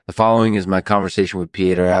The following is my conversation with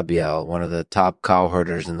Pieter Abbeel, one of the top cow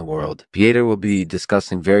herders in the world. Pieter will be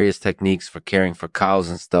discussing various techniques for caring for cows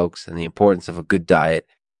and stokes and the importance of a good diet.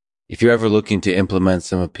 If you're ever looking to implement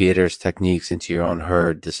some of Pieter's techniques into your own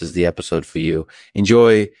herd, this is the episode for you.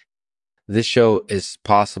 Enjoy. This show is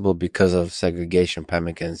possible because of segregation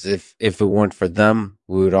pemmicans. If it weren't for them,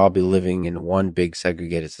 we would all be living in one big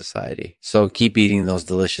segregated society. So keep eating those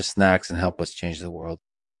delicious snacks and help us change the world.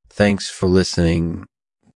 Thanks for listening.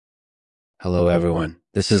 Hello, everyone.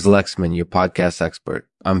 This is Lexman, your podcast expert.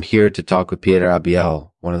 I'm here to talk with Pieter Abbeel,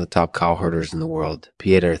 one of the top cow herders in the world.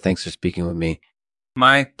 Pieter, thanks for speaking with me.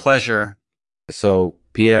 My pleasure. So,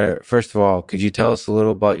 Pieter, first of all, could you tell us a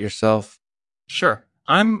little about yourself? Sure.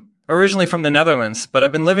 I'm originally from the Netherlands, but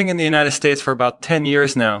I've been living in the United States for about 10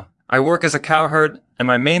 years now. I work as a cow herd, and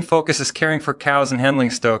my main focus is caring for cows and handling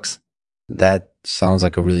stokes. That sounds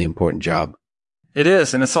like a really important job. It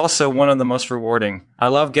is, and it's also one of the most rewarding. I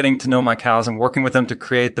love getting to know my cows and working with them to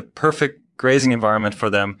create the perfect grazing environment for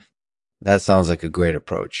them. That sounds like a great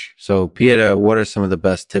approach. So, Pieter, what are some of the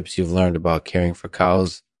best tips you've learned about caring for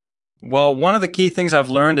cows? Well, one of the key things I've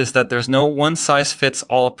learned is that there's no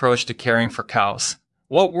one-size-fits-all approach to caring for cows.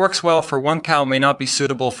 What works well for one cow may not be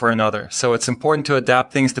suitable for another, so it's important to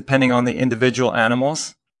adapt things depending on the individual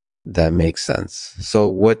animals. That makes sense. So,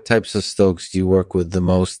 what types of stokes do you work with the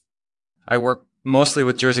most? I work mostly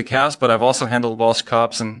with Jersey cows, but I've also handled Welsh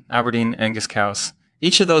cobs and Aberdeen Angus cows.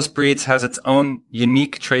 Each of those breeds has its own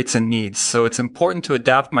unique traits and needs, so it's important to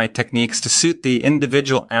adapt my techniques to suit the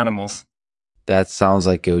individual animals. That sounds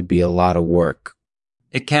like it would be a lot of work.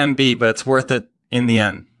 It can be, but it's worth it in the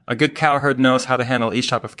end. A good cow herd knows how to handle each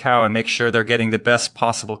type of cow and make sure they're getting the best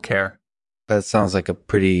possible care. That sounds like a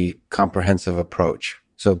pretty comprehensive approach.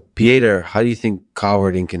 So, Pieter, how do you think cow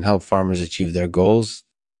herding can help farmers achieve their goals?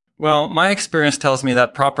 Well, my experience tells me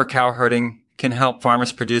that proper cow herding can help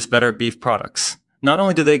farmers produce better beef products. Not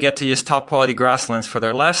only do they get to use top quality grasslands for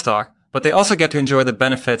their livestock, but they also get to enjoy the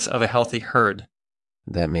benefits of a healthy herd.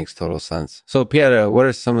 That makes total sense. So, Pieter, what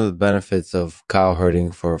are some of the benefits of cow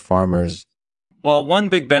herding for farmers? Well, one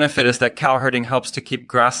big benefit is that cow herding helps to keep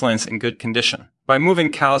grasslands in good condition. By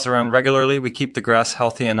moving cows around regularly, we keep the grass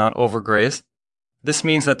healthy and not overgrazed. This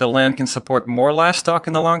means that the land can support more livestock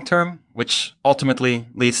in the long term, which ultimately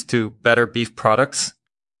leads to better beef products.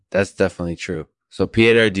 That's definitely true. So,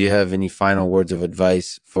 Pieter, do you have any final words of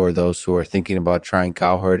advice for those who are thinking about trying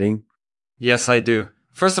cow herding? Yes, I do.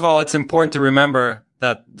 First of all, it's important to remember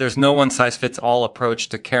that there's no one-size-fits-all approach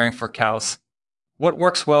to caring for cows. What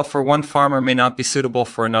works well for one farmer may not be suitable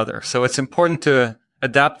for another, so it's important to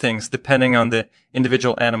adapt things depending on the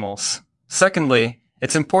individual animals. Secondly,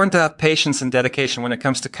 it's important to have patience and dedication when it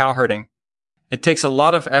comes to cow herding. It takes a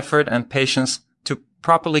lot of effort and patience to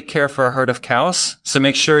properly care for a herd of cows, so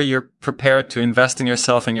make sure you're prepared to invest in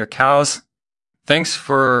yourself and your cows. Thanks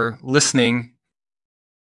for listening.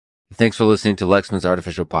 Thanks for listening to Lexman's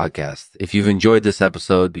Artificial Podcast. If you've enjoyed this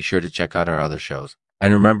episode, be sure to check out our other shows.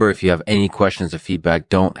 And remember, if you have any questions or feedback,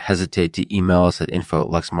 don't hesitate to email us at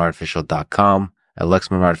info@lexmanartificial.com, at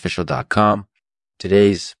lexmanartificial.com.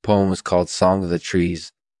 Today's poem is called Song of the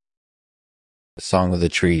Trees. The Song of the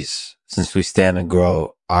Trees. Since we stand and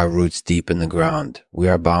grow, our roots deep in the ground, we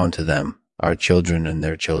are bound to them, our children and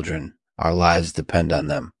their children. Our lives depend on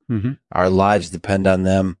them. Our lives depend on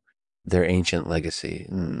them, their ancient legacy,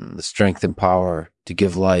 the strength and power to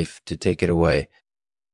give life, to take it away.